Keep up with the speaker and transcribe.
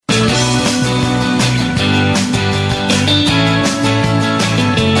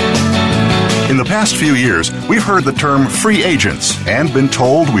past few years, we've heard the term free agents and been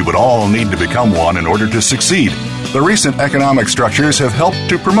told we would all need to become one in order to succeed. The recent economic structures have helped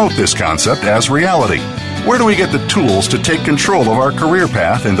to promote this concept as reality. Where do we get the tools to take control of our career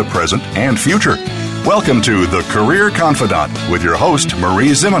path in the present and future? Welcome to The Career Confidante with your host, Marie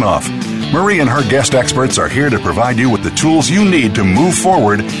Zimenoff. Marie and her guest experts are here to provide you with the tools you need to move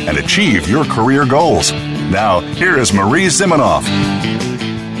forward and achieve your career goals. Now, here is Marie Zimenoff.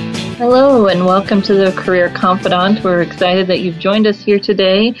 Hello, and welcome to The Career Confidante. We're excited that you've joined us here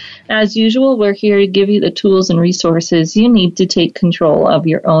today. As usual, we're here to give you the tools and resources you need to take control of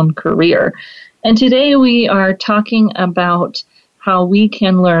your own career. And today we are talking about how we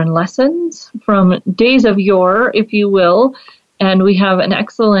can learn lessons from days of yore, if you will. And we have an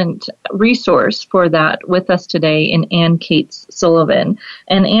excellent resource for that with us today in Ann Cates Sullivan.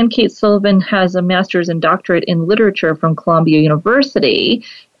 And Ann Cates Sullivan has a master's and doctorate in literature from Columbia University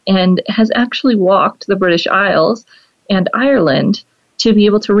and has actually walked the British Isles and Ireland to be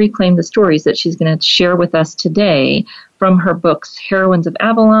able to reclaim the stories that she's going to share with us today from her books, Heroines of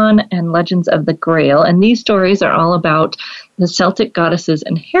Avalon and Legends of the Grail. And these stories are all about the Celtic goddesses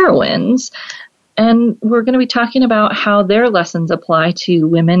and heroines. And we're going to be talking about how their lessons apply to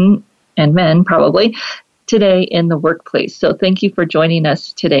women and men, probably, today in the workplace. So thank you for joining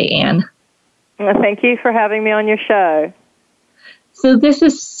us today, Anne. Well, thank you for having me on your show. So this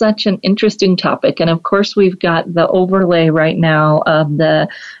is such an interesting topic. And of course, we've got the overlay right now of the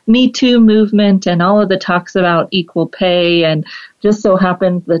Me Too movement and all of the talks about equal pay. And just so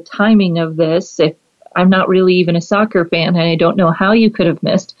happens the timing of this, if I'm not really even a soccer fan, and I don't know how you could have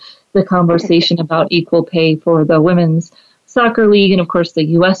missed the conversation about equal pay for the Women's Soccer League and, of course, the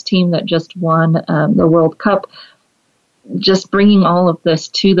U.S. team that just won the World Cup, just bringing all of this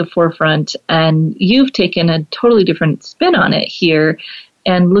to the forefront. And you've taken a totally different spin on it here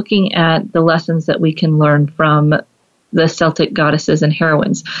and looking at the lessons that we can learn from the Celtic goddesses and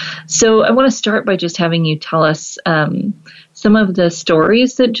heroines. So I want to start by just having you tell us some of the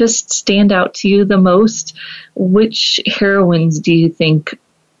stories that just stand out to you the most. Which heroines do you think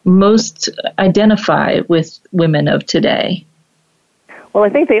most identify with women of today? Well, I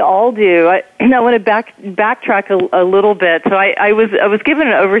think they all do. I want to backtrack a little bit. So I was given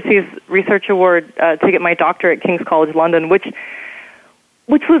an overseas research award to get my doctorate at King's College London, which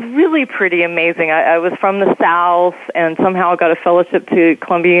was really pretty amazing. I was from the South and somehow got a fellowship to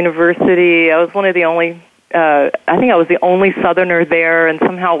Columbia University. I was one of the only, I think I was the only Southerner there, and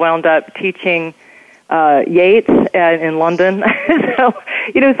somehow wound up teaching Yeats in London. So,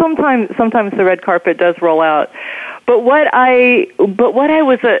 sometimes the red carpet does roll out. But when I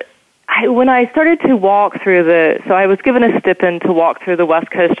started to walk through so I was given a stipend to walk through the west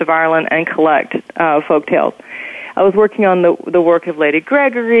coast of Ireland and collect folk tales. I was working on the work of Lady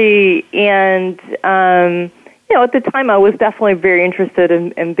Gregory, and at the time I was definitely very interested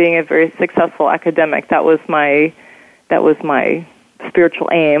in being a very successful academic. That was my spiritual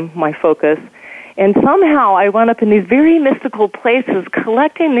aim, my focus. And somehow I wound up in these very mystical places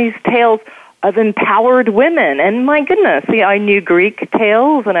collecting these tales of empowered women. And my goodness, I knew Greek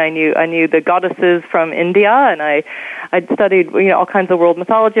tales, and I knew the goddesses from India, and I'd studied all kinds of world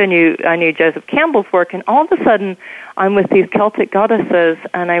mythology. I knew Joseph Campbell's work, and all of a sudden I'm with these Celtic goddesses,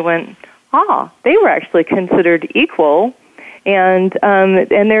 and I went, they were actually considered equal. And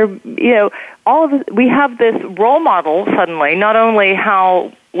they're, we have this role model suddenly, not only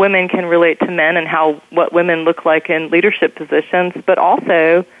how women can relate to men and what women look like in leadership positions, but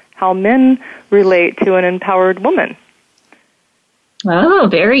also how men relate to an empowered woman. Oh,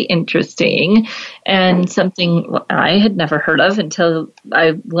 very interesting. And something I had never heard of until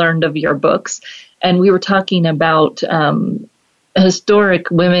I learned of your books. And we were talking about historic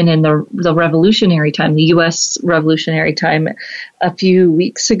women in the revolutionary time, the U.S. revolutionary time, a few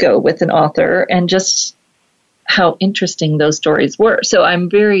weeks ago with an author, and just how interesting those stories were. So I'm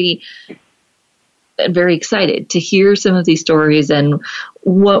very, very excited to hear some of these stories and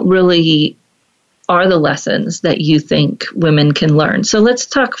what really are the lessons that you think women can learn. So let's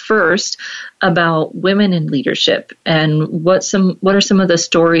talk first about women in leadership and what are some of the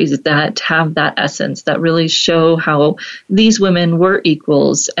stories that have that essence that really show how these women were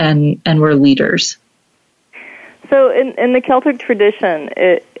equals and were leaders. So in the Celtic tradition,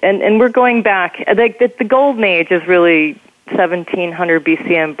 and we're going back, the Golden Age is really 1700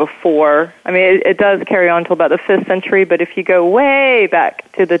 BC and before. I mean, it does carry on until about the 5th century, but if you go way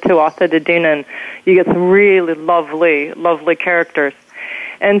back to the Tuatha De Danann, you get some really lovely, lovely characters.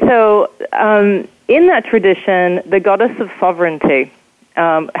 And so in that tradition, the goddess of sovereignty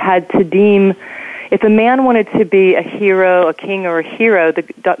had to deem if a man wanted to be a hero, a king, or a hero, the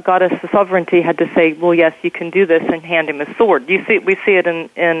goddess of sovereignty had to say, well, yes, you can do this, and hand him his sword. We see it in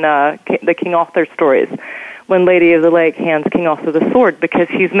the King Arthur stories, when Lady of the Lake hands King Arthur the sword, because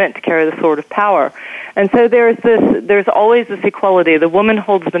he's meant to carry the sword of power. And so there's always this equality. The woman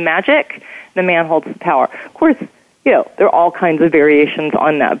holds the magic, the man holds the power. Of course, there are all kinds of variations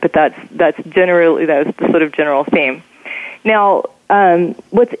on that, but that's the sort of general theme. Now,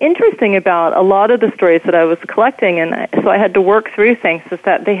 what's interesting about a lot of the stories that I was collecting, and so I had to work through things, is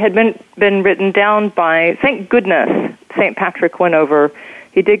that they had been written down by, thank goodness, St. Patrick went over.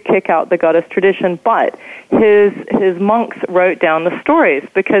 He did kick out the goddess tradition, but his monks wrote down the stories,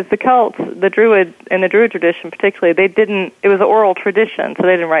 because the Celts, the Druid tradition particularly, it was an oral tradition, so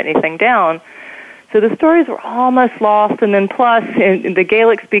they didn't write anything down. So the stories were almost lost, and then plus, in the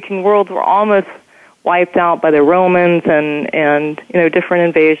Gaelic-speaking worlds were almost wiped out by the Romans and different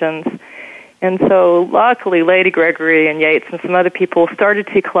invasions. And so luckily Lady Gregory and Yeats and some other people started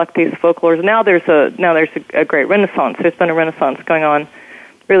to collect these folklores. Now there's a great renaissance. There's been a renaissance going on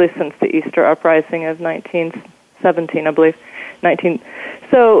really since the Easter uprising of 1917, I believe.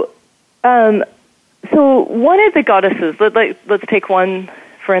 So one of the goddesses, let's take one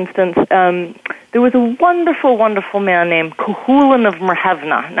for instance. There was a wonderful, wonderful man named Cuchulainn of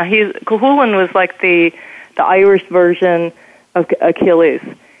Merhevna. Now Cuchulainn was like the Irish version of Achilles.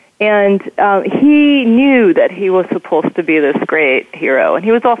 And he knew that he was supposed to be this great hero, and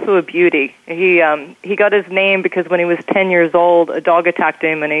he was also a beauty. He got his name because when he was 10 years old, a dog attacked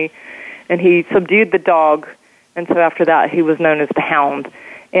him, and he subdued the dog, and so after that, he was known as the Hound.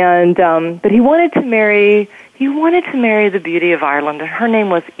 And but he wanted to marry the beauty of Ireland, and her name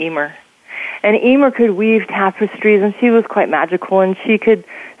was Emer. And Emer could weave tapestries, and she was quite magical, and she could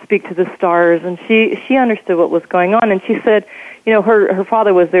speak to the stars, and she understood what was going on, and she said, her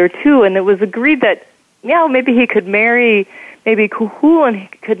father was there too, and it was agreed that, maybe he could marry, maybe Cuchulainn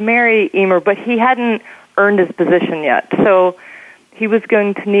could marry Emer, but he hadn't earned his position yet. So he was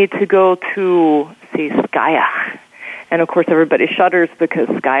going to need to go to see Skaiach. And of course everybody shudders because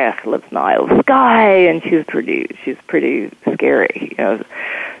Skaiach lives in the Isle of Skye, and she's pretty scary,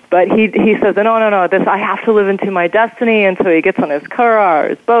 But he says, no, I have to live into my destiny, and so he gets on his curragh or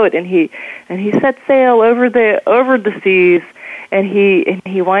his boat, and he sets sail over the seas, and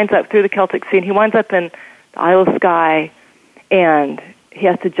he winds up through the Celtic Sea, and he winds up in the Isle of Skye, and he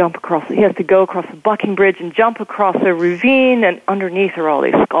has to go across the Bucking Bridge and jump across a ravine, and underneath are all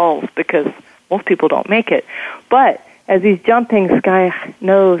these skulls, because most people don't make it. But as he's jumping, Skaiach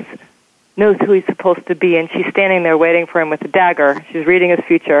knows who he's supposed to be, and she's standing there waiting for him with a dagger. She's reading his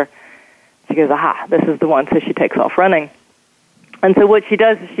future. She goes, aha, this is the one, so she takes off running. And so what she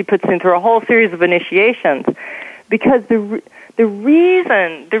does is she puts him through a whole series of initiations, because the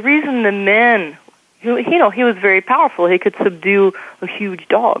reason the men, he was very powerful. He could subdue a huge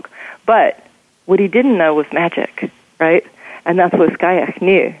dog. But what he didn't know was magic, right? And that's what Skaiach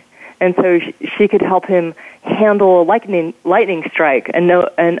knew. And so she could help him handle a lightning strike and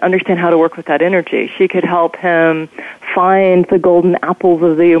understand how to work with that energy. She could help him find the golden apples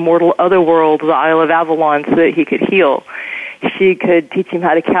of the immortal otherworld, the Isle of Avalon, so that he could heal. She could teach him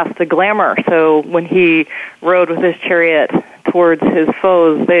how to cast a glamour, so when he rode with his chariot towards his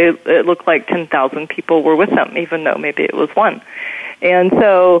foes, it looked like 10,000 people were with him, even though maybe it was one. And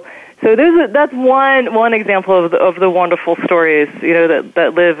so that's one example of the wonderful stories,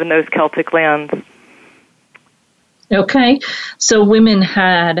 that live in those Celtic lands. Okay, so women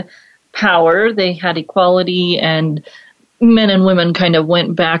had power, they had equality, and men and women kind of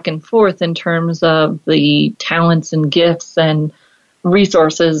went back and forth in terms of the talents and gifts and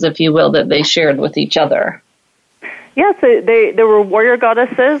resources, if you will, that they shared with each other. Yes, there were warrior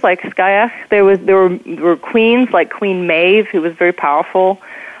goddesses like Skaiach. There were queens like Queen Maeve, who was very powerful.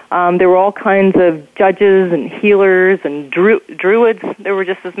 There were all kinds of judges and healers and druids. There were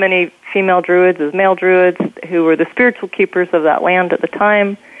just as many female druids as male druids who were the spiritual keepers of that land at the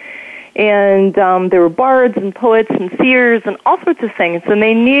time. And there were bards and poets and seers and all sorts of things. And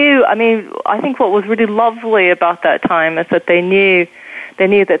they knew, I think what was really lovely about that time is that they knew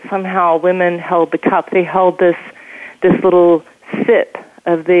that somehow women held the cup. They held this little sip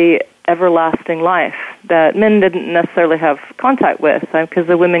of the everlasting life that men didn't necessarily have contact with, because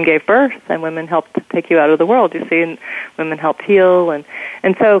the women gave birth and women helped take you out of the world, you see, and women helped heal. And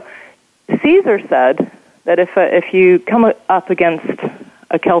so Caesar said that if you come up against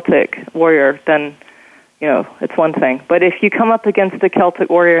a Celtic warrior, then, it's one thing. But if you come up against a Celtic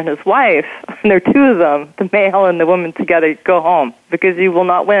warrior and his wife, and there are two of them, the male and the woman together, go home, because you will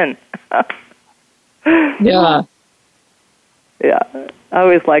not win. Yeah. Yeah, I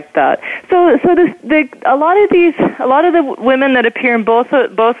always liked that. a lot of the women that appear in both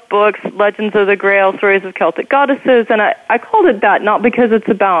books, Legends of the Grail, Stories of Celtic Goddesses, and I called it that not because it's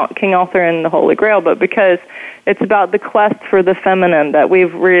about King Arthur and the Holy Grail, but because it's about the quest for the feminine that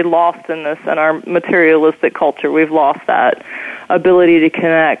we've really lost in our materialistic culture. We've lost that ability to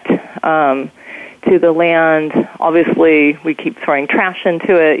connect to the land. Obviously, we keep throwing trash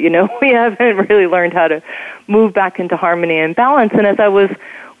into it. We haven't really learned how to move back into harmony and balance. And as I was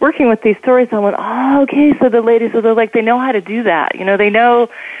working with these stories, I went, oh, okay, so the ladies, so they're like, they know how to do that. They know.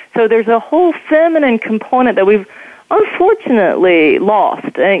 So there's a whole feminine component that we've unfortunately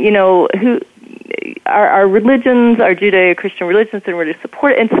lost. Our religions, our Judeo-Christian religions didn't really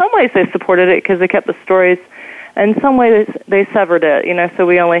support it. In some ways they supported it because they kept the stories. In some ways they severed it, so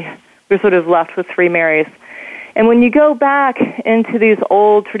we're sort of left with three Marys. And when you go back into these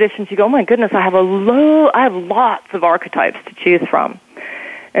old traditions, you go, oh my goodness, I have lots of archetypes to choose from.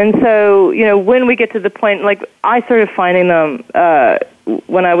 And so, when we get to the point, like I started finding them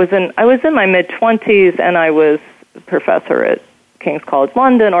when I was in my mid-20s, and I was a professor at King's College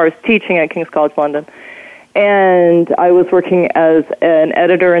London, or I was teaching at King's College London, and I was working as an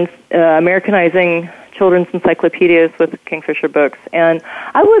editor in Americanizing children's encyclopedias with Kingfisher Books, and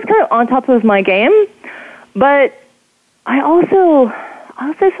I was kind of on top of my game, but I also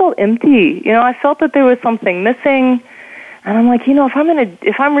felt empty. I felt that there was something missing. And I'm like,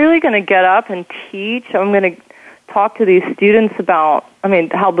 if I'm really going to get up and teach, I'm going to talk to these students about,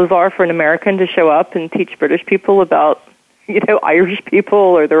 how bizarre for an American to show up and teach British people about, Irish people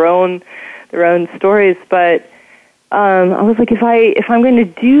or their own stories. But I was like, if I'm going to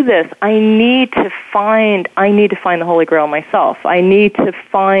do this, I need to find the Holy Grail myself. I need to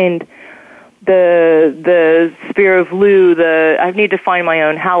find the Spear of Lu. I need to find my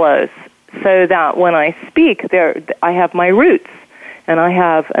own Hallows, so that when I speak, I have my roots, and I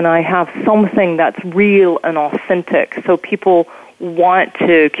have something that's real and authentic. So people want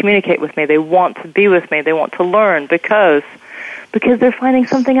to communicate with me. They want to be with me. They want to learn because they're finding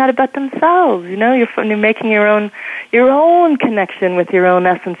something out about themselves. You're making your own connection with your own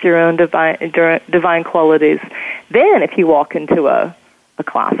essence, your own divine qualities. Then, if you walk into a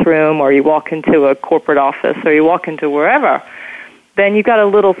classroom, or you walk into a corporate office, or you walk into wherever, then you've got a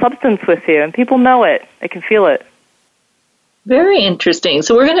little substance with you, and people know it. They can feel it. Very interesting.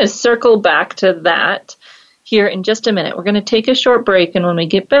 So we're going to circle back to that here in just a minute. We're going to take a short break, and when we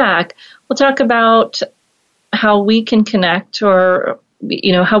get back, we'll talk about how we can connect, or,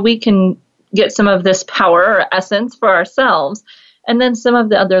 how we can get some of this power or essence for ourselves, and then some of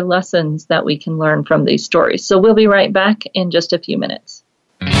the other lessons that we can learn from these stories. So we'll be right back in just a few minutes.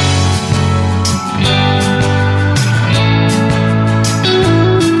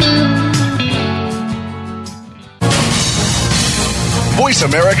 Voice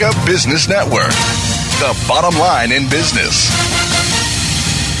America Business Network, the bottom line in business.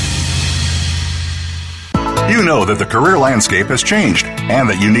 You know that the career landscape has changed and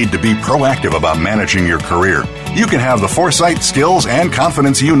that you need to be proactive about managing your career. You can have the foresight, skills, and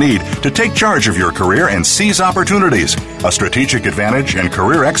confidence you need to take charge of your career and seize opportunities. A strategic advantage and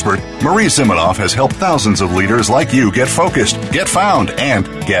career expert, Marie Zimenoff has helped thousands of leaders like you get focused, get found, and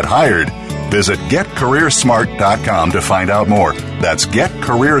get hired. Visit GetCareerSmart.com to find out more. That's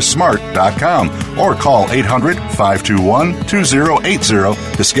GetCareerSmart.com, or call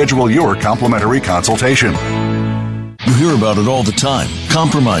 800-521-2080 to schedule your complimentary consultation. You hear about it all the time.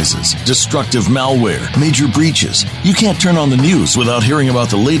 Compromises, destructive malware, major breaches. You can't turn on the news without hearing about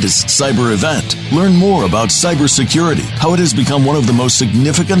the latest cyber event. Learn more about cybersecurity, how it has become one of the most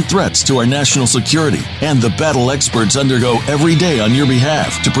significant threats to our national security, and the battle experts undergo every day on your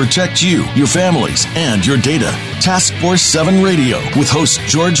behalf to protect you, your families, and your data. Task Force 7 Radio with host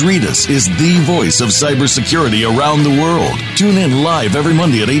George Reedus is the voice of cybersecurity around the world. Tune in live every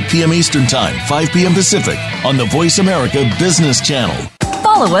Monday at 8 p.m. Eastern Time, 5 p.m. Pacific on the Voice America Business Channel.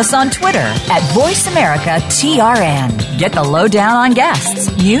 Follow us on Twitter at VoiceAmericaTRN. Get the lowdown on guests,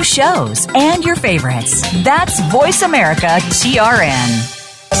 new shows, and your favorites. That's VoiceAmericaTRN.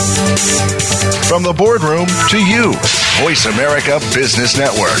 From the boardroom to you, Voice America Business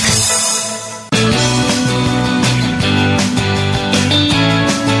Network.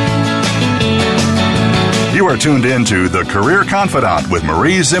 You are tuned in to The Career Confidant with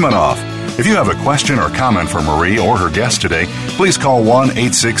Marie Zimenoff. If you have a question or comment for Marie or her guest today, please call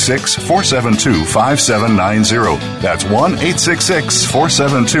 1-866-472-5790. That's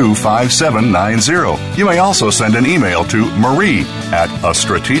 1-866-472-5790. You may also send an email to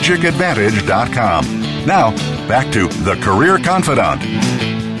marie@astrategicadvantage.com. Now, back to The Career Confidant.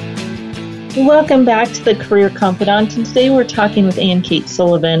 Welcome back to The Career Confidant, and today we're talking with Ann Kate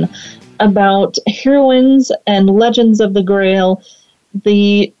Sullivan about heroines and legends of the Grail,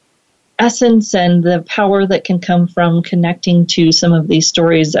 the essence and the power that can come from connecting to some of these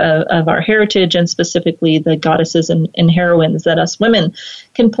stories of our heritage, and specifically the goddesses and heroines that us women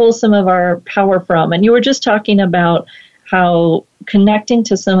can pull some of our power from. And you were just talking about how connecting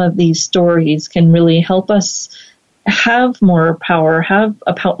to some of these stories can really help us have more power, have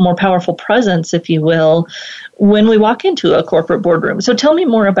a more powerful presence, if you will, when we walk into a corporate boardroom. So tell me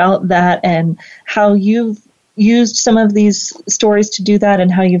more about that and how you've used some of these stories to do that,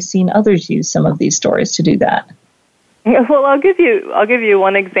 and how you've seen others use some of these stories to do that. Yeah, well, I'll give you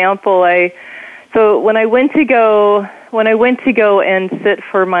one example. So when I went to go and sit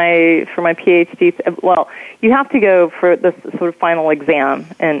for my PhD, well, you have to go for this sort of final exam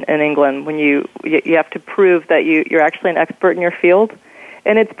in England when you have to prove that you're actually an expert in your field.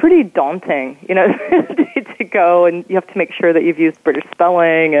 And it's pretty daunting, to go, and you have to make sure that you've used British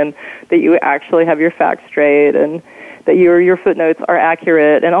spelling and that you actually have your facts straight and that your footnotes are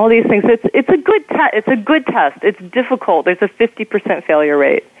accurate and all these things. It's a good test. It's difficult. There's a 50% failure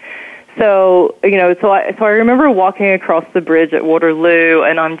rate. So I remember walking across the bridge at Waterloo,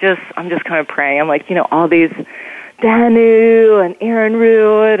 and I'm just kind of praying. I'm like, all these Danu and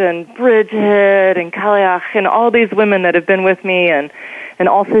Erenrud and Bridget and Kaliach and all these women that have been with me, and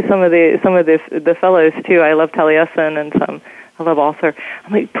also some of the fellows too. I love Taliesin and I love Arthur.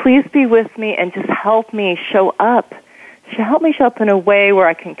 I'm like, please be with me and just help me show up. Help me show up in a way where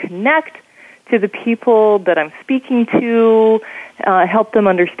I can connect to the people that I'm speaking to, help them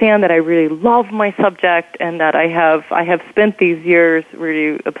understand that I really love my subject and that I have spent these years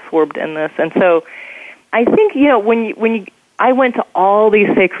really absorbed in this. And so I think, I went to all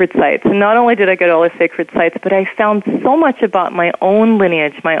these sacred sites, and not only did I go to all these sacred sites, but I found so much about my own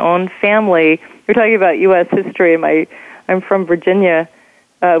lineage, my own family. You're talking about U.S. history. I'm from Virginia.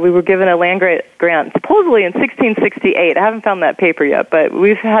 We were given a land grant supposedly in 1668. I haven't found that paper yet, but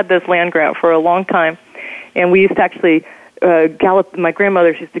we've had this land grant for a long time, and we used to actually gallop. My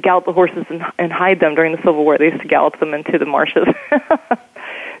grandmother used to gallop the horses and hide them during the Civil War. They used to gallop them into the marshes.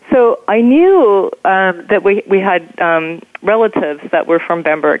 So I knew that we had relatives that were from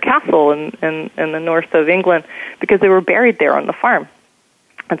Bamburgh Castle in the north of England because they were buried there on the farm.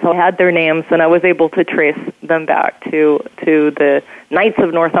 And so I had their names, and I was able to trace them back to the Knights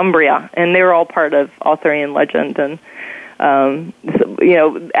of Northumbria, and they were all part of Arthurian legend, and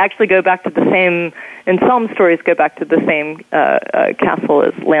actually go back to the same. In some stories, go back to the same castle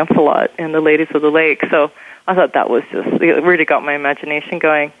as Lancelot and the Ladies of the Lake. So I thought that was it really got my imagination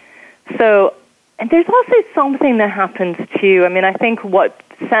going. So, and there's also something that happens too. I mean, I think what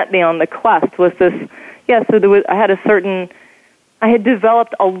sent me on the quest was this. Yeah, so I had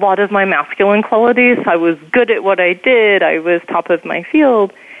developed a lot of my masculine qualities. I was good at what I did. I was top of my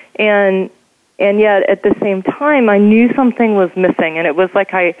field. And yet at the same time, I knew something was missing. And it was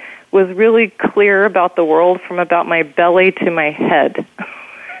like I was really clear about the world from about my belly to my head.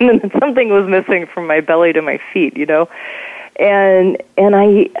 And then something was missing from my belly to my feet, And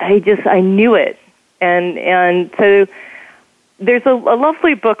I knew it. And so there's a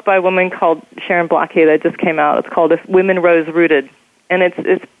lovely book by a woman called Sharon Blackie that just came out. It's called If Women Rose Rooted. And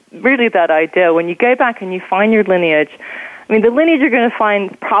it's really that idea. When you go back and you find your lineage, I mean, the lineage you're going to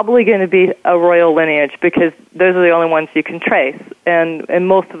find is probably going to be a royal lineage because those are the only ones you can trace. And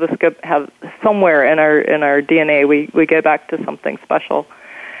most of us have somewhere in our DNA, we go back to something special.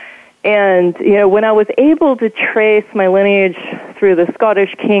 And, when I was able to trace my lineage through the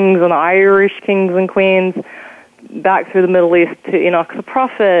Scottish kings and the Irish kings and queens, back through the Middle East to Enoch the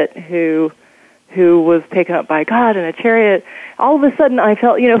prophet, who was taken up by God in a chariot, all of a sudden I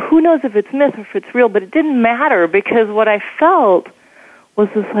felt, who knows if it's myth or if it's real, but it didn't matter because what I felt was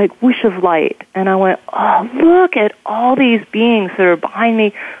this like whoosh of light. And I went, oh, look at all these beings that are behind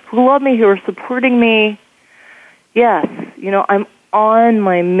me, who love me, who are supporting me. Yes, I'm on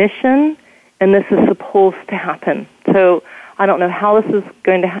my mission, and this is supposed to happen. So I don't know how this is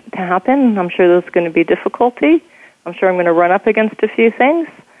going to happen. I'm sure there's going to be difficulty. I'm sure I'm going to run up against a few things.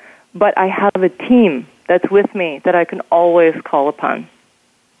 But I have a team that's with me that I can always call upon.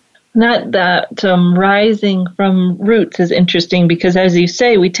 That rising from roots is interesting because, as you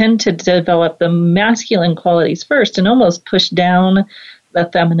say, we tend to develop the masculine qualities first and almost push down the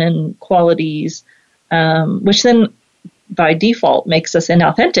feminine qualities, which then by default makes us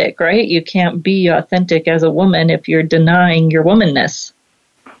inauthentic, right? You can't be authentic as a woman if you're denying your womanness.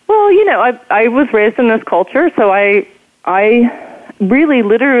 Well, I was raised in this culture, so I really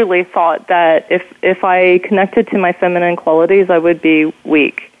literally thought that if I connected to my feminine qualities, I would be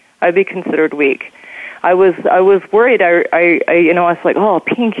weak. I'd be considered weak. I was worried. I was like, oh,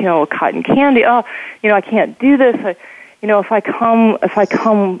 pink, cotton candy. Oh, I can't do this. If I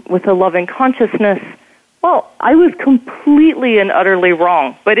come with a loving consciousness, well, I was completely and utterly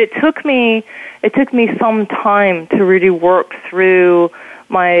wrong. But it took me some time to really work through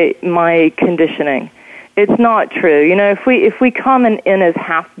my conditioning. It's not true. If we come in as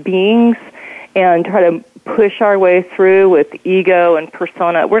half beings and try to push our way through with ego and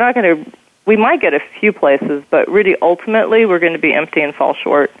persona, we might get a few places, but really ultimately we're going to be empty and fall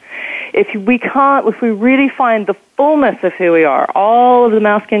short. If we really find the fullness of who we are, all of the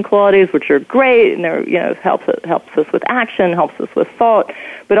masculine qualities, which are great, and they're, helps us with action, helps us with thought,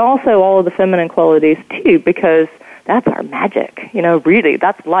 but also all of the feminine qualities too, because that's our magic. Really,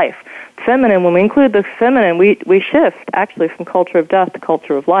 that's life. Feminine, when we include the feminine, we shift actually from culture of death to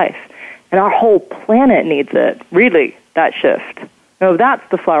culture of life, and our whole planet needs it. Really, that shift. That's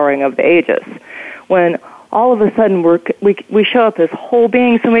the flowering of the ages. When all of a sudden we show up as whole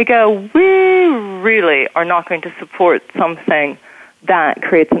beings and we go, we really are not going to support something that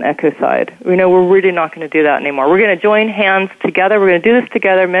creates an ecocide. We're really not going to do that anymore. We're going to join hands together. We're going to do this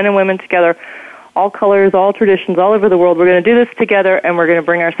together, men and women together, all colors, all traditions, all over the world. We're going to do this together, and we're going to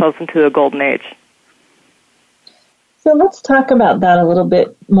bring ourselves into a golden age. So let's talk about that a little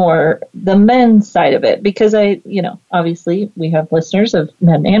bit more, the men's side of it, because obviously we have listeners of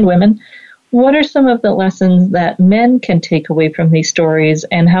men and women. What are some of the lessons that men can take away from these stories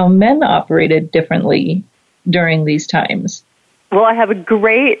and how men operated differently during these times? Well, I have a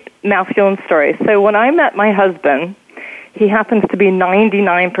great masculine story. So when I met my husband, he happens to be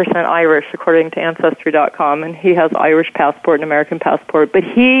 99% Irish, according to Ancestry.com, and he has Irish passport and American passport, but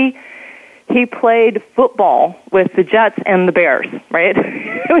he played football with the Jets and the Bears, right?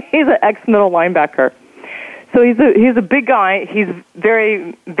 He's an ex-middle linebacker. So he's a big guy. He's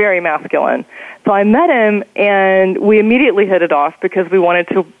very, very masculine. So I met him, and we immediately hit it off because we wanted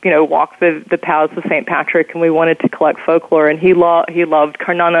to, walk the paths of St. Patrick, and we wanted to collect folklore. And he loved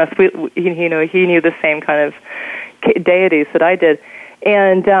Carnanas. He knew the same kind of deities that I did,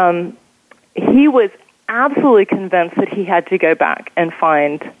 and he was absolutely convinced that he had to go back and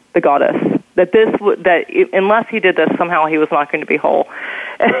find the goddess. That unless he did this, somehow he was not going to be whole.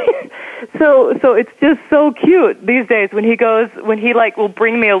 So it's just so cute these days when he will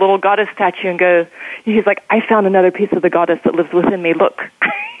bring me a little goddess statue and go, he's like, I found another piece of the goddess that lives within me. Look,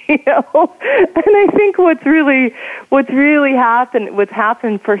 And I think what's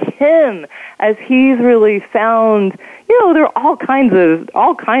happened for him as he's really found, there are all kinds of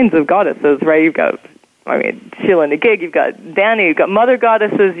goddesses, right? You've got, Sheila and the Gig, you've got Danny, you've got mother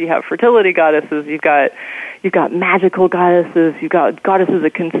goddesses, you have fertility goddesses, you've got magical goddesses, you've got goddesses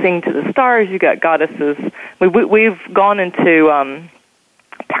that can sing to the stars, you've got goddesses. We've gone into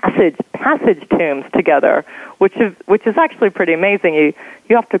passage tombs together, which is actually pretty amazing. You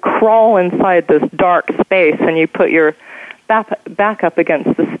have to crawl inside this dark space, and you put your back up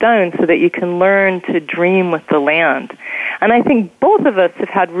against the stone so that you can learn to dream with the land. And I think both of us have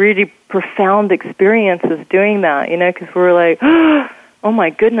had really profound experiences doing that, because we're like, oh my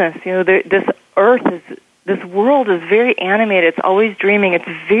goodness, this world is very animated. It's always dreaming. It's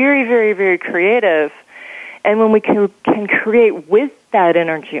very, very, very creative. And when we can create with that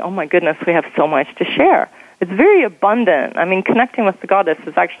energy, oh my goodness, we have so much to share. It's very abundant. Connecting with the goddess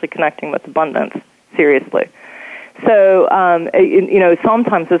is actually connecting with abundance, seriously. So,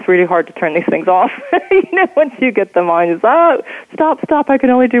 sometimes it's really hard to turn these things off. Once you get the mind, it's, stop, I can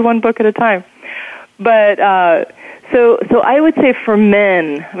only do one book at a time. But, so I would say for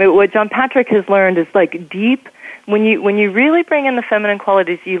men, what John Patrick has learned is like deep, when you really bring in the feminine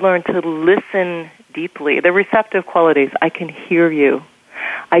qualities, you learn to listen deeply. The receptive qualities, I can hear you.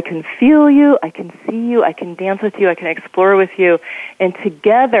 I can feel you, I can see you, I can dance with you, I can explore with you, and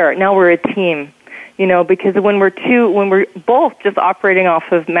together, now we're a team. Because when we're both just operating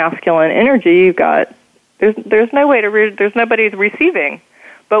off of masculine energy, there's no way to there's nobody's receiving.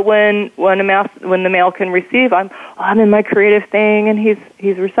 But when the male can receive, I'm in my creative thing, and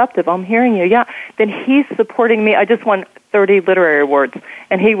he's receptive. I'm hearing you, yeah. Then he's supporting me. I just won 30 literary awards,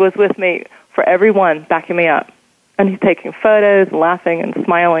 and he was with me for every one, backing me up, and he's taking photos, laughing and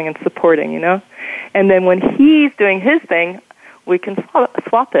smiling and supporting, And then when he's doing his thing, we can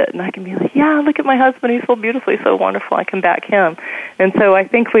swap it, and I can be like, yeah, look at my husband, he's so beautiful, he's so wonderful, I can back him. And so I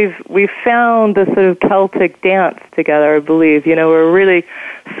think we've found this sort of Celtic dance together, I believe. We're really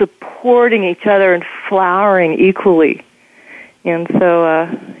supporting each other and flowering equally. And so, I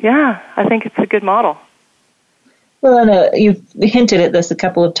think it's a good model. Well, and you've hinted at this a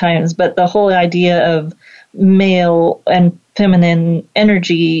couple of times, but the whole idea of male and feminine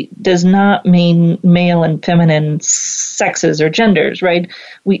energy does not mean male and feminine sexes or genders, right?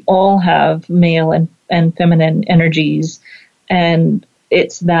 We all have male and feminine energies, and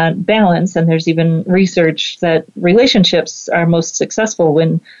it's that balance. And there's even research that relationships are most successful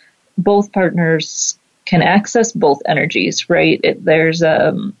when both partners can access both energies, right? There's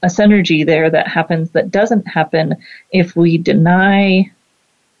a synergy there that happens that doesn't happen if we deny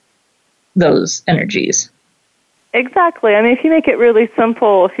those energies. Exactly. I mean, if you make it really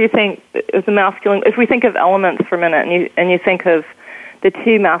simple, if you think of the masculine, if we think of elements for a minute, and you think of the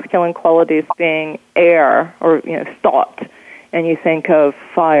two masculine qualities being air, or thought, and you think of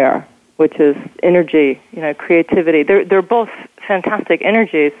fire, which is energy, creativity. They're both fantastic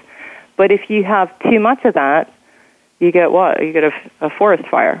energies, but if you have too much of that, you get what? You get a forest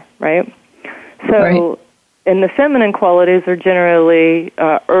fire, right? So, right. And the feminine qualities are generally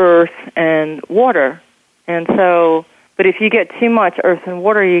earth and water. And so, but if you get too much earth and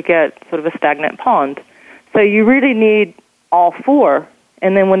water, you get sort of a stagnant pond. So you really need all four.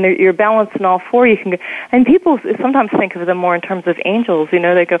 And then when you're balanced in all four, you can go. And people sometimes think of them more in terms of angels.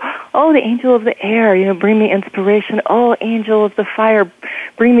 They go, oh, the angel of the air, bring me inspiration. Oh, angel of the fire,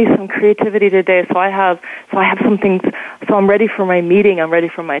 bring me some creativity today. So I have some things. So I'm ready for my meeting. I'm ready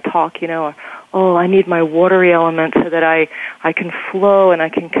for my talk. Or, oh, I need my watery element so that I can flow and I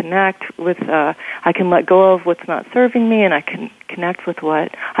can connect with. I can let go of what's not serving me, and I can connect with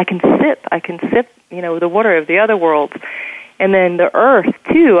what I can sip. I can sip, the water of the other worlds. And then the earth,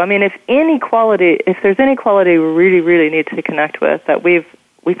 too. I mean, if there's any quality we really, really need to connect with that we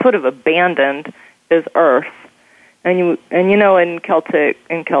sort of abandoned, is earth. And in Celtic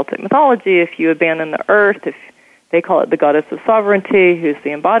mythology, if you abandon the earth, if they call it the goddess of sovereignty, who's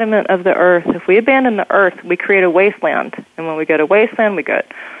the embodiment of the earth. If we abandon the earth, we create a wasteland. And when we get a wasteland, we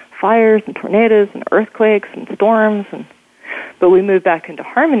get fires and tornadoes and earthquakes and storms. But we move back into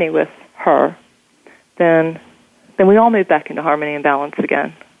harmony with her, then we all move back into harmony and balance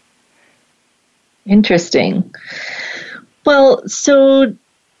again. Interesting. Well, so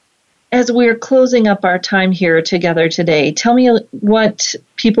as we're closing up our time here together today, tell me what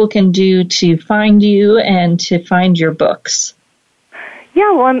people can do to find you and to find your books.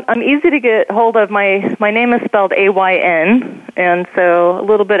 Yeah, well, I'm easy to get hold of. My name is spelled Ayn, and so a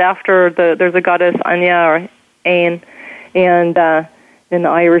little bit after there's a goddess Anya or Ayn, and in the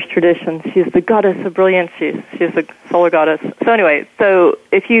Irish tradition, she's the goddess of brilliance. She's the solar goddess. So anyway, so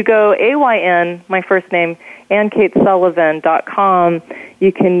if you go Ayn, my first name, AnnKateSullivan.com,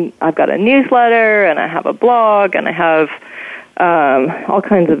 I've got a newsletter, and I have a blog, and I have all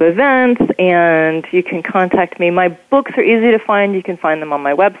kinds of events, and you can contact me. My books are easy to find. You can find them on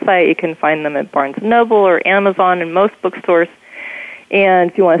my website. You can find them at Barnes & Noble or Amazon and most bookstores.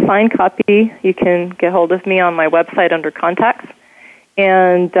 And if you want a signed copy, you can get hold of me on my website under contacts.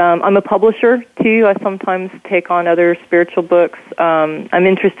 And I'm a publisher, too. I sometimes take on other spiritual books. I'm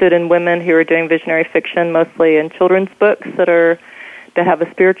interested in women who are doing visionary fiction, mostly in children's books that have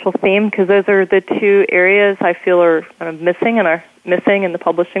a spiritual theme, because those are the two areas I feel are kind of missing in the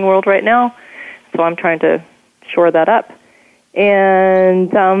publishing world right now. So I'm trying to shore that up.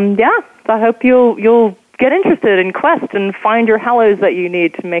 And, so I hope you'll get interested in Quest and find your hallows that you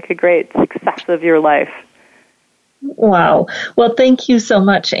need to make a great success of your life. Wow. Well, thank you so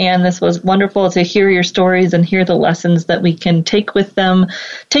much, Anne. This was wonderful to hear your stories and hear the lessons that we can take with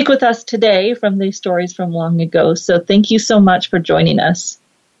us today from these stories from long ago. So thank you so much for joining us.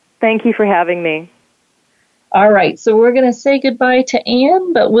 Thank you for having me. All right. So we're going to say goodbye to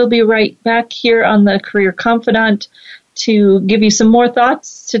Anne, but we'll be right back here on the Career Confidant to give you some more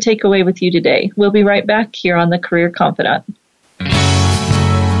thoughts to take away with you today. We'll be right back here on the Career Confidant.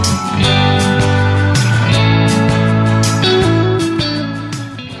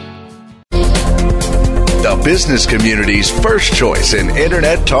 The business community's first choice in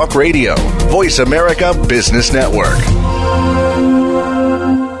Internet Talk Radio. Voice America Business Network.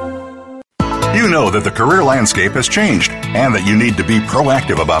 You know that the career landscape has changed and that you need to be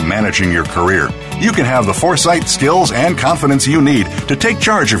proactive about managing your career. You can have the foresight, skills, and confidence you need to take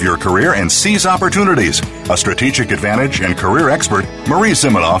charge of your career and seize opportunities. A strategic advantage and career expert, Marie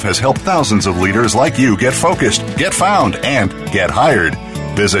Zimenoff has helped thousands of leaders like you get focused, get found, and get hired.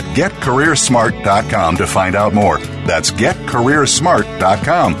 Visit GetCareerSmart.com to find out more. That's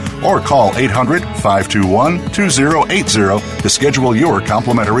GetCareerSmart.com or call 800-521-2080 to schedule your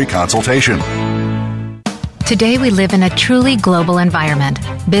complimentary consultation. Today we live in a truly global environment.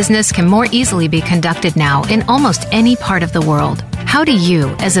 Business can more easily be conducted now in almost any part of the world. How do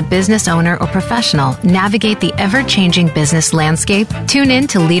you, as a business owner or professional, navigate the ever-changing business landscape? Tune in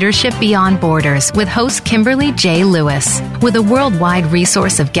to Leadership Beyond Borders with host Kimberly J. Lewis. With a worldwide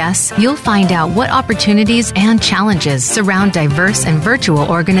resource of guests, you'll find out what opportunities and challenges surround diverse and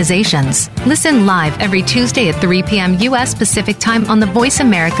virtual organizations. Listen live every Tuesday at 3 p.m. U.S. Pacific Time on the Voice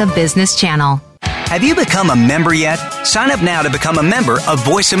America Business Channel. Have you become a member yet? Sign up now to become a member of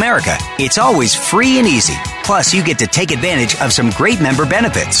Voice America. It's always free and easy. Plus, you get to take advantage of some great member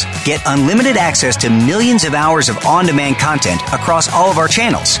benefits. Get unlimited access to millions of hours of on-demand content across all of our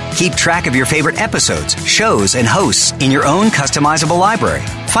channels. Keep track of your favorite episodes, shows, and hosts in your own customizable library.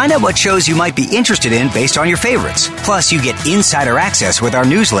 Find out what shows you might be interested in based on your favorites. Plus, you get insider access with our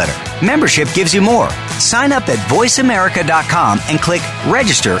newsletter. Membership gives you more. Sign up at voiceamerica.com and click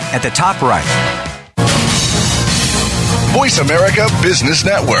register at the top right. Voice America Business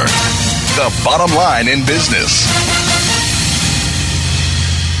Network, the bottom line in business.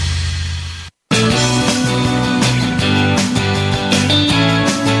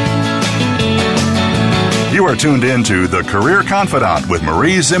 You are tuned in to The Career Confidant with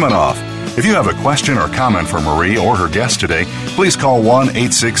Marie Zimenoff. If you have a question or comment for Marie or her guest today, please call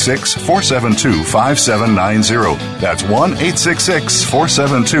 1-866-472-5790. That's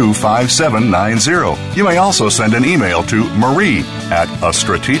 1-866-472-5790. You may also send an email to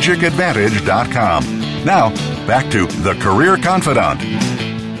marie@astrategicadvantage.com. Now, back to The Career Confidant.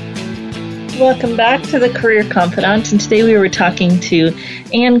 Welcome back to The Career Confidant, and today we were talking to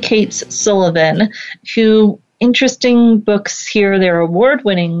Ann Cates Sullivan, who interesting books here. They're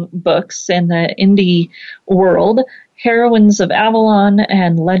award-winning books in the indie world. Heroines of Avalon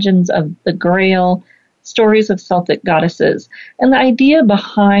and Legends of the Grail, Stories of Celtic Goddesses. And the idea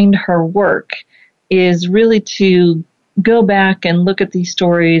behind her work is really to go back and look at these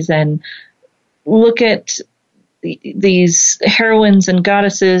stories and look at these heroines and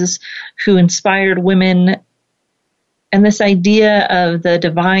goddesses who inspired women, and this idea of the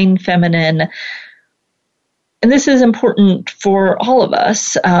divine feminine. And this is important for all of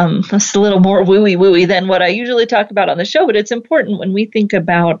us. It's a little more wooey than what I usually talk about on the show, but it's important when we think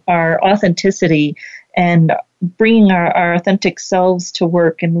about our authenticity and bringing our authentic selves to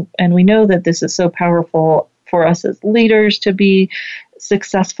work. And we know that this is so powerful for us as leaders to be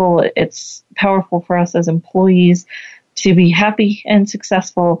successful. It's powerful for us as employees to be happy and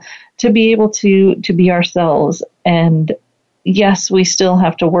successful, to be able to be ourselves. And yes, we still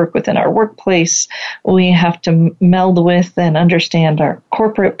have to work within our workplace. We have to meld with and understand our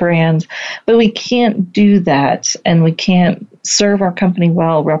corporate brands, but we can't do that, and we can't serve our company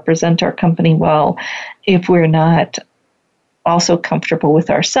well, represent our company well, if we're not also comfortable with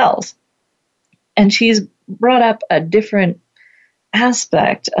ourselves. And she's brought up a different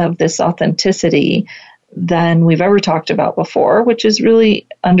aspect of this authenticity than we've ever talked about before, which is really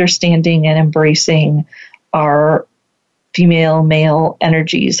understanding and embracing our female, male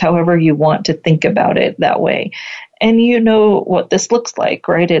energies, however you want to think about it that way. And you know what this looks like,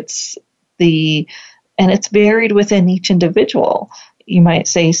 right? It's varied within each individual. You might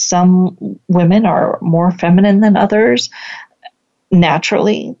say some women are more feminine than others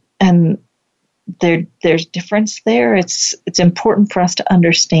naturally, and there's difference there. It's important for us to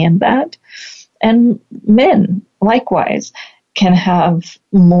understand that. And men, likewise, can have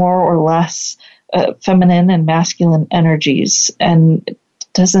more or less feminine and masculine energies, and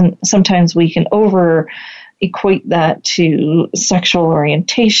sometimes we can over equate that to sexual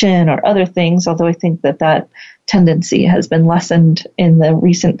orientation or other things, although I think that tendency has been lessened in the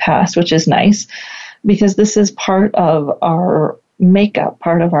recent past, which is nice, because this is part of our makeup,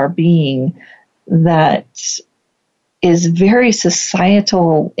 part of our being that is very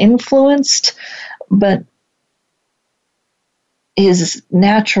societal influenced, but is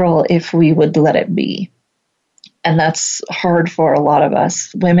natural if we would let it be. And that's hard for a lot of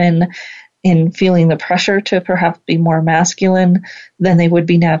us women in feeling the pressure to perhaps be more masculine than they would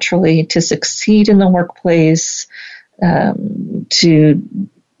be naturally, to succeed in the workplace, to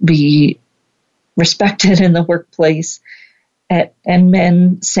be respected in the workplace. And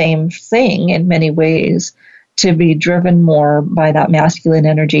men, same thing in many ways, to be driven more by that masculine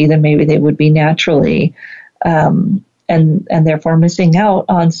energy than maybe they would be naturally. And therefore missing out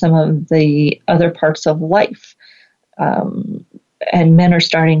on some of the other parts of life. And men are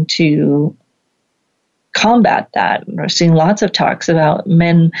starting to combat that. We're seeing lots of talks about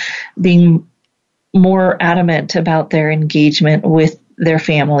men being more adamant about their engagement with their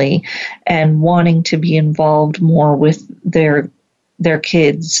family and wanting to be involved more with their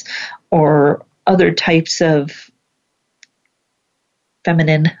kids or other types of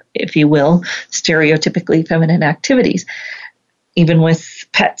feminine, if you will, stereotypically feminine activities. even with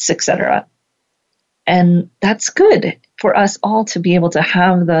pets, etc. And that's good for us all to be able to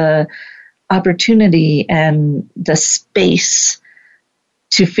have the opportunity and the space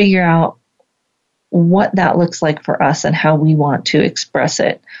to figure out what that looks like for us and how we want to express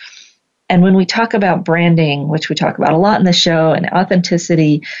it. And when we talk about branding, which we talk about a lot in the show, and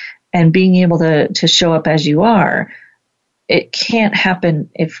authenticity and being able to show up as you are, it can't happen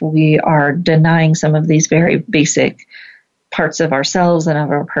if we are denying some of these very basic parts of ourselves and of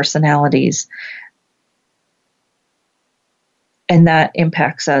our personalities. And that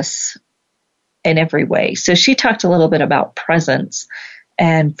impacts us in every way. So she talked a little bit about presence,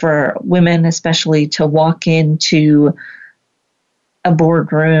 and for women especially to walk into a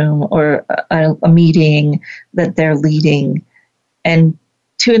boardroom or a meeting that they're leading and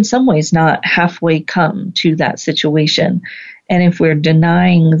to in some ways not halfway come to that situation. And if we're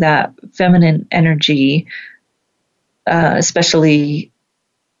denying that feminine energy, especially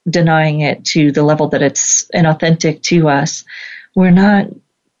denying it to the level that it's inauthentic to us, we're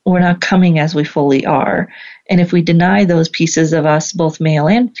not coming as we fully are. And if we deny those pieces of us, both male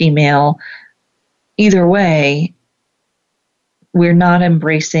and female, either way, we're not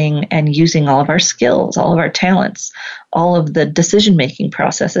embracing and using all of our skills, all of our talents, all of the decision-making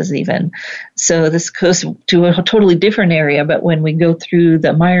processes even. So this goes to a totally different area, but when we go through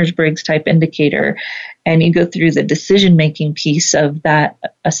the Myers-Briggs type indicator and you go through the decision-making piece of that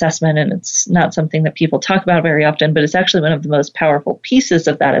assessment, and it's not something that people talk about very often, but it's actually one of the most powerful pieces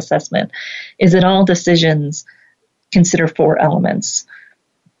of that assessment, is that all decisions consider 4 elements.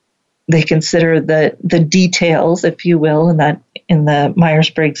 They consider the details, if you will, and that in the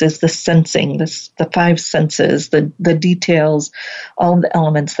Myers-Briggs is the sensing, the 5 senses, the details, all of the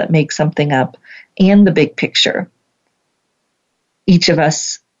elements that make something up, and the big picture. Each of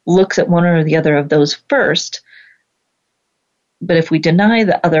us looks at one or the other of those first, but if we deny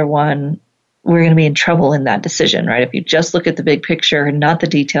the other one, we're going to be in trouble in that decision, right? If you just look at the big picture and not the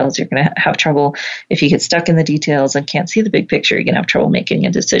details, you're going to have trouble. If you get stuck in the details and can't see the big picture, you're going to have trouble making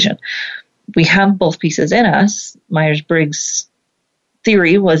a decision. We have both pieces in us. Myers-Briggs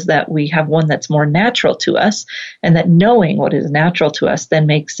theory was that we have one that's more natural to us, and that knowing what is natural to us then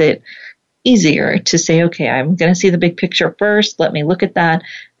makes it easier to say, okay, I'm going to see the big picture first. Let me look at that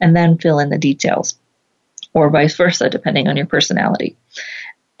and then fill in the details, or vice versa, depending on your personality.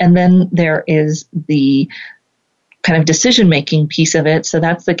 And then there is the kind of decision-making piece of it. So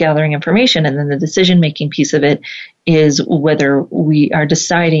that's the gathering information. And then the decision-making piece of it is whether we are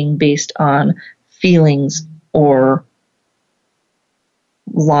deciding based on feelings or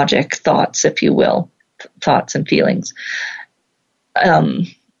logic, thoughts, if you will, thoughts and feelings.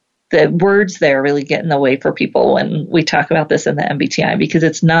 The words there really get in the way for people when we talk about this in the MBTI, because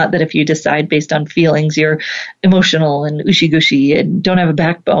it's not that if you decide based on feelings, you're emotional and ushy-gushy and don't have a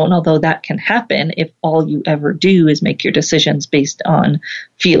backbone, although that can happen if all you ever do is make your decisions based on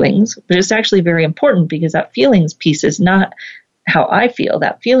feelings. But it's actually very important, because that feelings piece is not how I feel.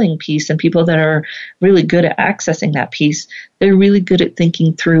 That feeling piece, and people that are really good at accessing that piece, they're really good at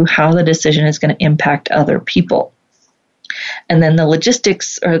thinking through how the decision is going to impact other people. And then the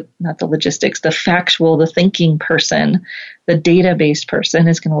logistics, or not the logistics, the factual, the thinking person, the data-based person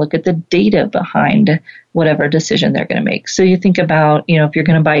is going to look at the data behind whatever decision they're going to make. So you think about, if you're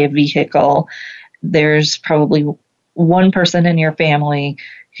going to buy a vehicle, there's probably one person in your family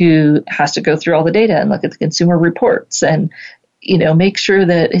who has to go through all the data and look at the consumer reports and make sure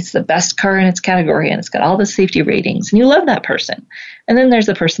that it's the best car in its category and it's got all the safety ratings, and you love that person. And then there's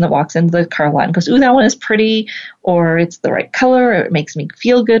the person that walks into the car lot and goes, ooh, that one is pretty, or it's the right color, or it makes me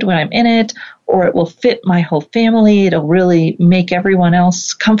feel good when I'm in it, or it will fit my whole family. It'll really make everyone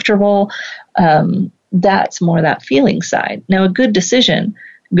else comfortable. That's more that feeling side. Now, a good decision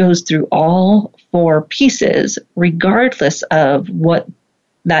goes through all 4 pieces, regardless of what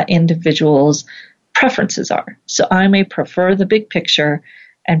that individual's preferences are. So I may prefer the big picture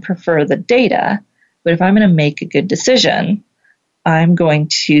and prefer the data, but if I'm going to make a good decision, I'm going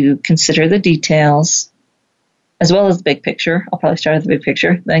to consider the details as well as the big picture. I'll probably start with the big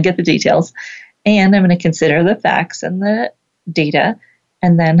picture, then get the details, and I'm going to consider the facts and the data,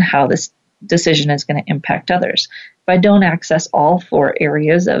 and then how this decision is going to impact others. If I don't access all 4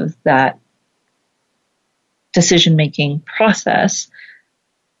 areas of that decision-making process,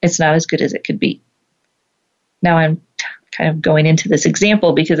 it's not as good as it could be. Now I'm kind of going into this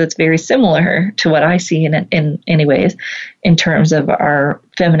example because it's very similar to what I see in any ways in terms of our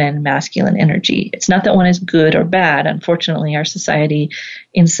feminine and masculine energy. It's not that one is good or bad. Unfortunately, our society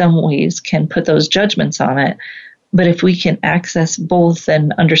in some ways can put those judgments on it. But if we can access both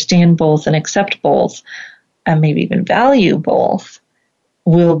and understand both and accept both, and maybe even value both,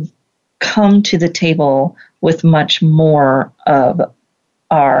 will come to the table with much more of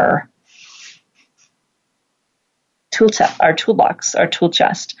our toolbox, our tool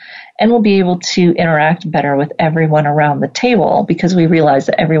chest, and we'll be able to interact better with everyone around the table because we realize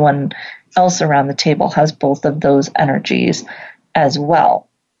that everyone else around the table has both of those energies as well.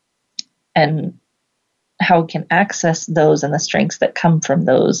 And how we can access those and the strengths that come from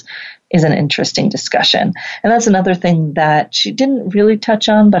those is an interesting discussion. And that's another thing that she didn't really touch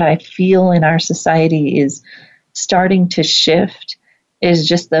on, but I feel in our society is starting to shift, is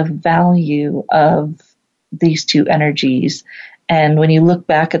just the value of these two energies. And when you look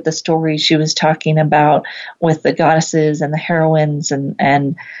back at the story she was talking about with the goddesses and the heroines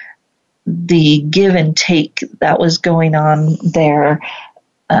and the give and take that was going on there,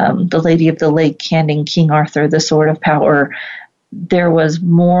 the Lady of the Lake handing King Arthur the sword of power, there was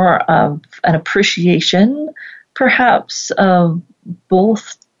more of an appreciation, perhaps, of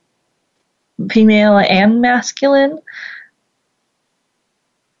both female and masculine.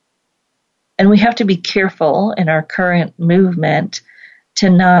 And we have to be careful in our current movement to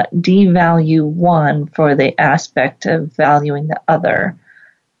not devalue one for the aspect of valuing the other.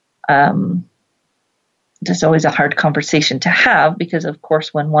 It's always a hard conversation to have because, of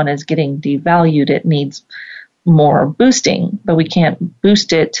course, when one is getting devalued, it needs more boosting, but we can't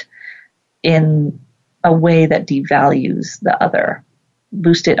boost it in a way that devalues the other.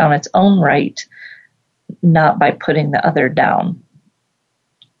 Boost it on its own right, not by putting the other down.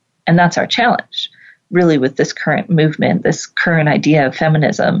 And that's our challenge, really, with this current movement, this current idea of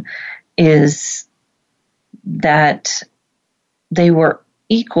feminism, is that they were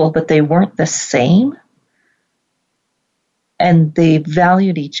equal, but they weren't the same. And they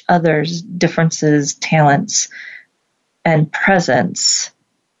valued each other's differences, talents, and presence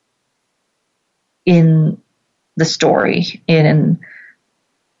in the story, in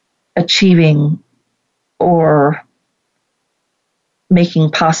achieving or making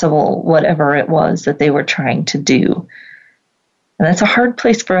possible whatever it was that they were trying to do. And that's a hard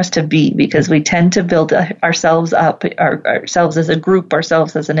place for us to be because we tend to build ourselves up, ourselves as a group,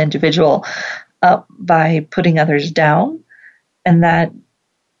 ourselves as an individual, up by putting others down. And that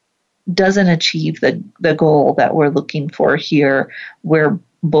doesn't achieve the goal that we're looking for here, where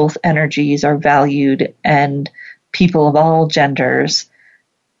both energies are valued and people of all genders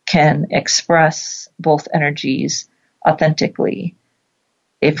can express both energies authentically.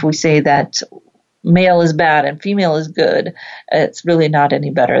 If we say that male is bad and female is good, it's really not any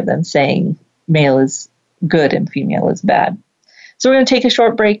better than saying male is good and female is bad. So we're going to take a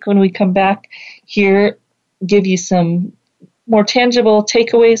short break. When we come back here, give you some more tangible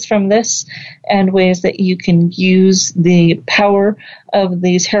takeaways from this and ways that you can use the power of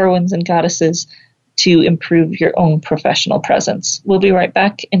these heroines and goddesses to improve your own professional presence. We'll be right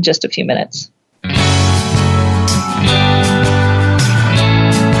back in just a few minutes.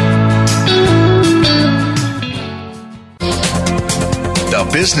 The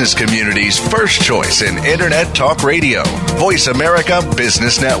business community's first choice in Internet Talk Radio. Voice America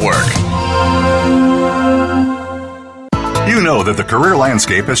Business Network. You know that the career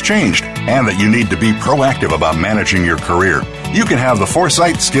landscape has changed and that you need to be proactive about managing your career. You can have the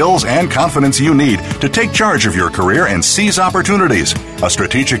foresight, skills, and confidence you need to take charge of your career and seize opportunities. A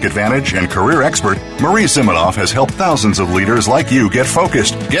strategic advantage and career expert, Marie Zimenoff has helped thousands of leaders like you get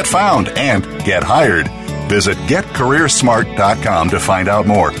focused, get found, and get hired. Visit getcareersmart.com to find out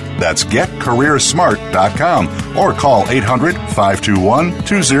more. That's getcareersmart.com or call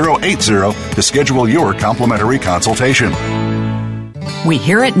 800-521-2080 to schedule your complimentary consultation. We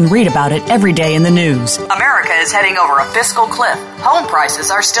hear it and read about it every day in the news. America is heading over a fiscal cliff. Home prices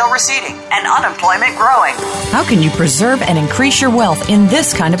are still receding and unemployment growing. How can you preserve and increase your wealth in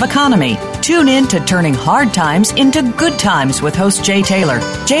this kind of economy? Tune in to Turning Hard Times into Good Times with host Jay Taylor.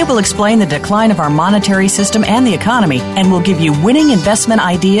 Jay will explain the decline of our monetary system and the economy and will give you winning investment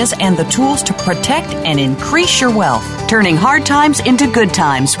ideas and the tools to protect and increase your wealth. Turning Hard Times into Good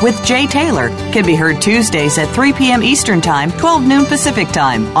Times with Jay Taylor can be heard Tuesdays at 3 p.m. Eastern Time, 12 noon Pacific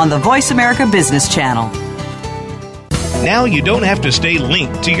Time on the Voice America Business Channel. Now you don't have to stay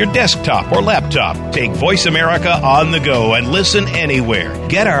linked to your desktop or laptop. Take Voice America on the go and listen anywhere.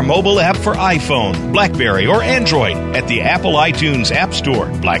 Get our mobile app for iPhone, BlackBerry, or Android at the Apple iTunes App Store,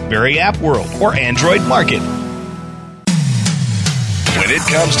 BlackBerry App World, or Android Market. When it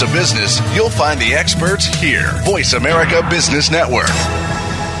comes to business, you'll find the experts here. Voice America Business Network.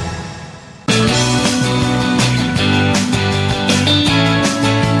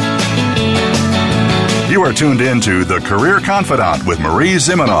 You are tuned in to The Career Confidant with Marie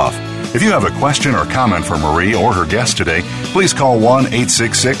Zimenoff. If you have a question or comment for Marie or her guest today, please call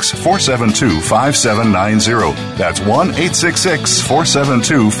 1-866-472-5790. That's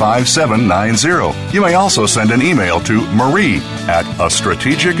 1-866-472-5790. You may also send an email to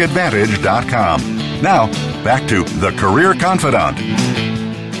marie@astrategicadvantage.com. Now, back to The Career Confidant.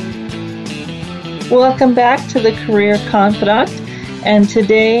 Welcome back to The Career Confidant. And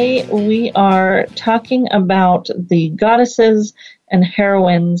today we are talking about the goddesses and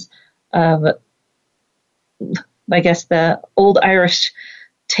heroines of, I guess, the old Irish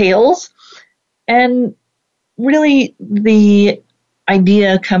tales. And really the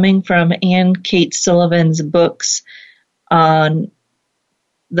idea coming from Anne Kate Sullivan's books on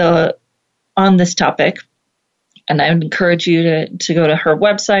this topic. And I would encourage you to go to her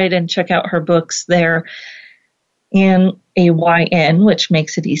website and check out her books there. And AYN, which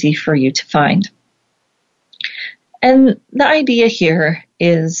makes it easy for you to find. And the idea here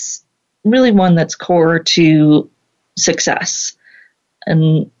is really one that's core to success.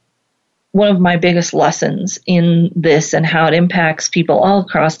 And one of my biggest lessons in this and how it impacts people all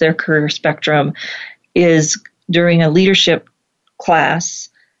across their career spectrum is during a leadership class.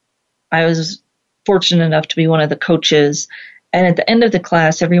 I was fortunate enough to be one of the coaches. And at the end of the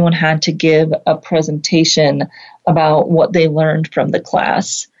class, everyone had to give a presentation about what they learned from the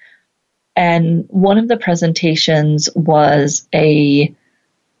class. And one of the presentations was a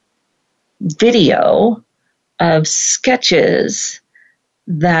video of sketches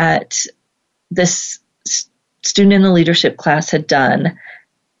that this student in the leadership class had done.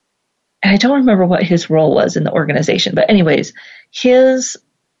 And I don't remember what his role was in the organization. But anyways, his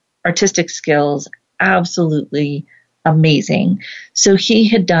artistic skills absolutely amazing. So he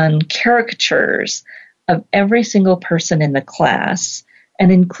had done caricatures of every single person in the class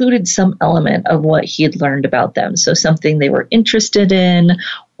and included some element of what he had learned about them. So something they were interested in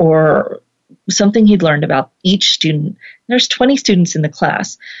or something he'd learned about each student. There's 20 students in the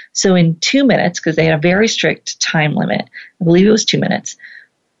class. So in 2 minutes, because they had a very strict time limit, I believe it was 2 minutes,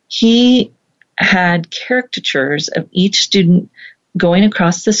 he had caricatures of each student going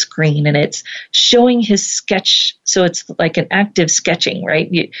across the screen, and it's showing his sketch. So it's like an active sketching,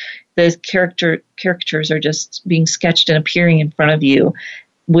 right? The caricatures are just being sketched and appearing in front of you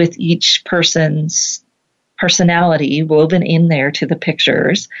with each person's personality woven in there to the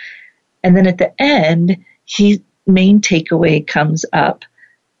pictures. And then at the end, his main takeaway comes up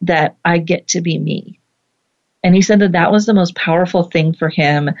that I get to be me. And he said that was the most powerful thing for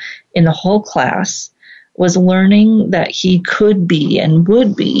him in the whole class, was learning that he could be and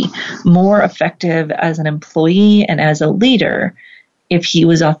would be more effective as an employee and as a leader if he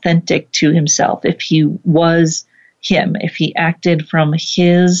was authentic to himself, if he was him, if he acted from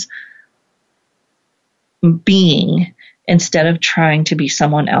his being instead of trying to be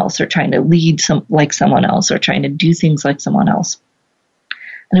someone else or trying to lead like someone else or trying to do things like someone else.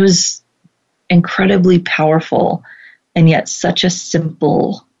 And it was incredibly powerful and yet such a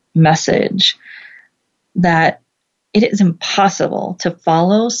simple message that it is impossible to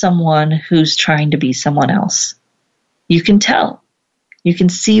follow someone who's trying to be someone else. You can tell. You can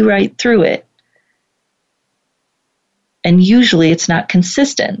see right through it. And usually it's not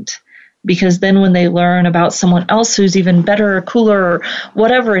consistent, because then when they learn about someone else who's even better or cooler or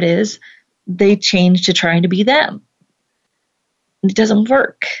whatever it is, they change to trying to be them. It doesn't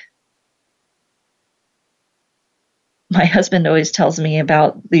work. My husband always tells me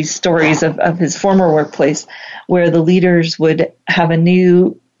about these stories of his former workplace where the leaders would have a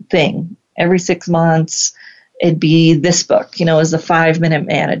new thing. Every 6 months, it'd be this book, as the 5-minute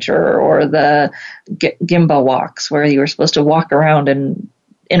manager, or the Gimba walks where you were supposed to walk around and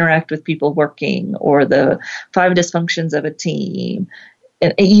interact with people working, or the 5 dysfunctions of a team.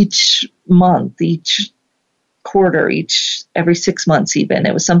 And each month, each quarter, every 6 months even,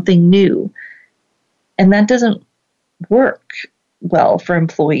 it was something new. And that doesn't work well for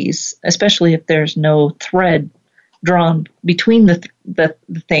employees, especially if there's no thread drawn between the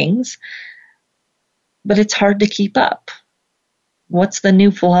things. But it's hard to keep up. What's the new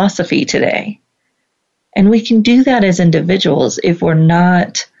philosophy today? And we can do that as individuals if we're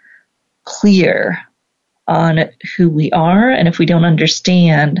not clear on who we are, and if we don't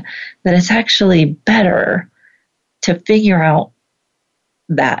understand that it's actually better to figure out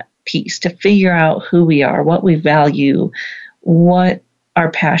that piece, to figure out who we are, what we value, what our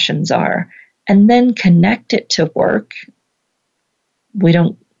passions are, and then connect it to work. We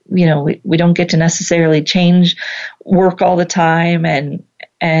don't get to necessarily change work all the time, and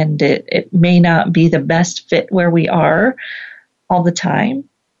it may not be the best fit where we are all the time,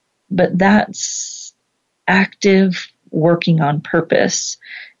 but that's active working on purpose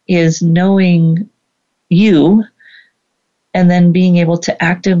is knowing you and then being able to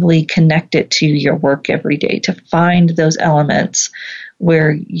actively connect it to your work every day, to find those elements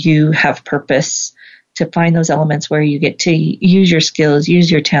where you have purpose, to find those elements where you get to use your skills, use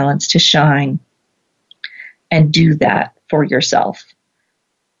your talents to shine, and do that for yourself.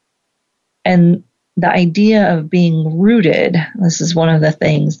 And the idea of being rooted, this is one of the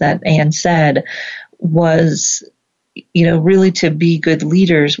things that Anne said, was, really to be good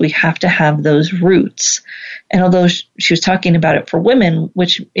leaders, we have to have those roots. And although she was talking about it for women,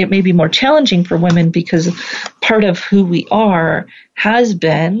 which it may be more challenging for women because part of who we are has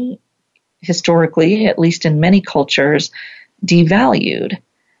been, historically, at least in many cultures, devalued.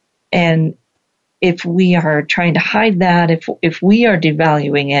 And if we are trying to hide that, if we are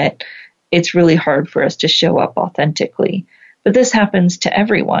devaluing it, it's really hard for us to show up authentically. But this happens to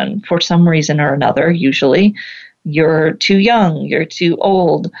everyone for some reason or another. Usually you're too young, you're too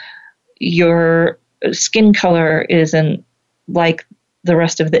old, your skin color isn't like the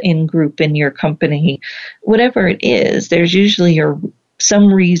rest of the in-group in your company. Whatever it is, there's usually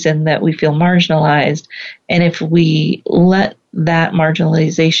some reason that we feel marginalized. And if we let that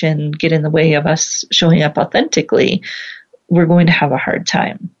marginalization get in the way of us showing up authentically, we're going to have a hard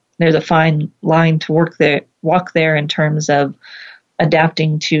time. There's a fine line to walk there in terms of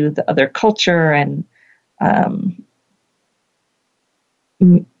adapting to the other culture and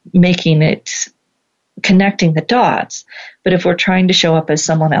connecting the dots. But if we're trying to show up as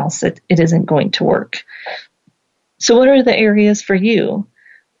someone else, it isn't going to work. So what are the areas for you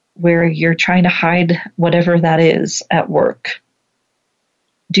where you're trying to hide whatever that is at work?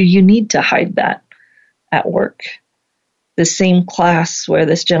 Do you need to hide that at work? The same class where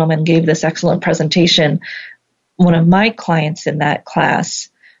this gentleman gave this excellent presentation, one of my clients in that class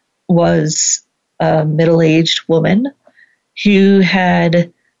was a middle-aged woman who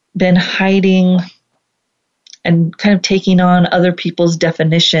had been hiding and kind of taking on other people's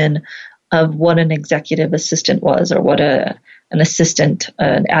definition of what an executive assistant was or what an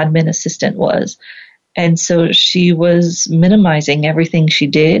admin assistant was. And so she was minimizing everything she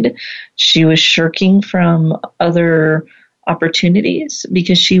did. She was shirking from other opportunities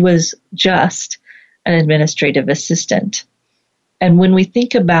because she was just an administrative assistant. And when we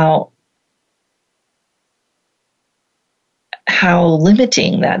think about how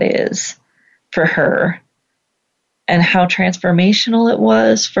limiting that is for her and how transformational it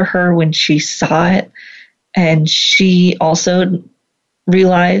was for her when she saw it, and she also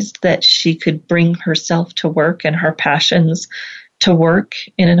realized that she could bring herself to work and her passions to work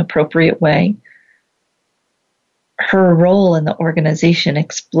in an appropriate way, her role in the organization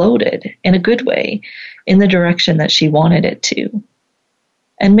exploded in a good way in the direction that she wanted it to.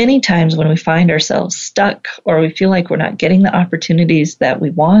 And many times when we find ourselves stuck or we feel like we're not getting the opportunities that we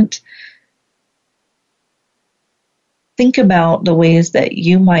want, think about the ways that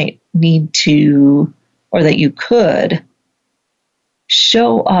you might need to, or that you could,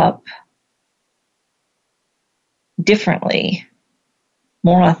 show up differently,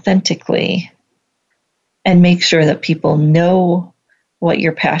 more authentically, and make sure that people know what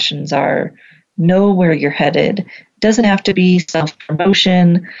your passions are, know where you're headed. It doesn't have to be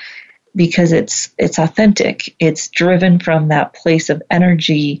self-promotion because it's authentic. It's driven from that place of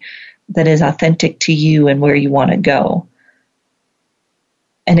energy that is authentic to you and where you want to go.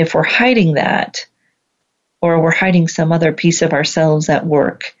 And if we're hiding that, or we're hiding some other piece of ourselves at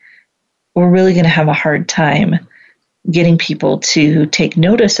work, we're really going to have a hard time getting people to take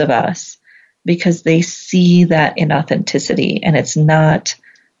notice of us because they see that inauthenticity and it's not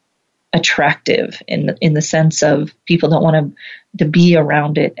attractive in the sense of people don't want to be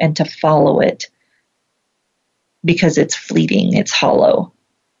around it and to follow it because it's fleeting, it's hollow.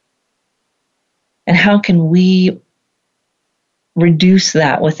 And how can we reduce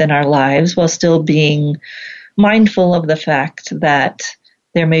that within our lives while still being mindful of the fact that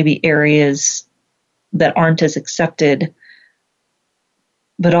there may be areas that aren't as accepted,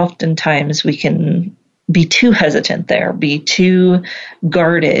 but oftentimes we can be too hesitant there, be too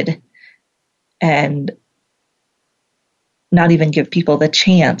guarded, and not even give people the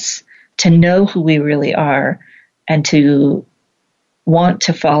chance to know who we really are and to want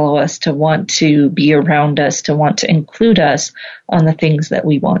to follow us, to want to be around us, to want to include us on the things that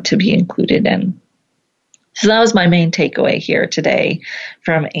we want to be included in. So that was my main takeaway here today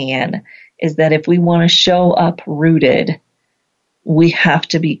from Anne, is that if we want to show up rooted, we have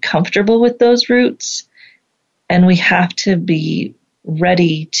to be comfortable with those roots, and we have to be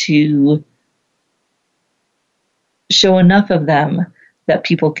ready to show enough of them that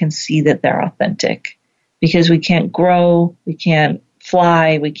people can see that they're authentic. Because we can't grow, we can't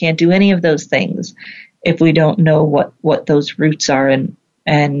fly. We can't do any of those things if we don't know what those roots are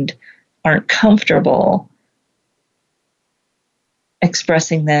and aren't comfortable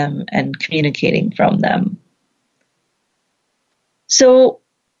expressing them and communicating from them. So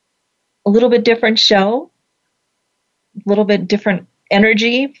a little bit different show, a little bit different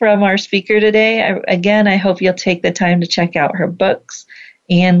energy from our speaker today. I hope you'll take the time to check out her books,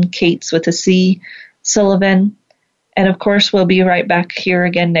 Ann Cates with a C, Sullivan. And of course, we'll be right back here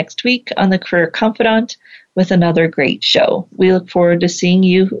again next week on the Career Confidant with another great show. We look forward to seeing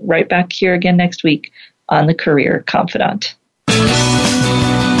you right back here again next week on the Career Confidant.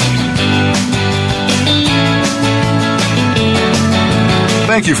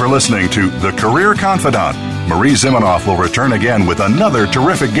 Thank you for listening to The Career Confidant. Marie Zimenoff will return again with another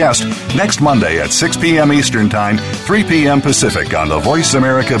terrific guest next Monday at 6 p.m. Eastern Time, 3 p.m. Pacific on the Voice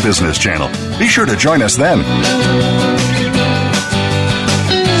America Business Channel. Be sure to join us then.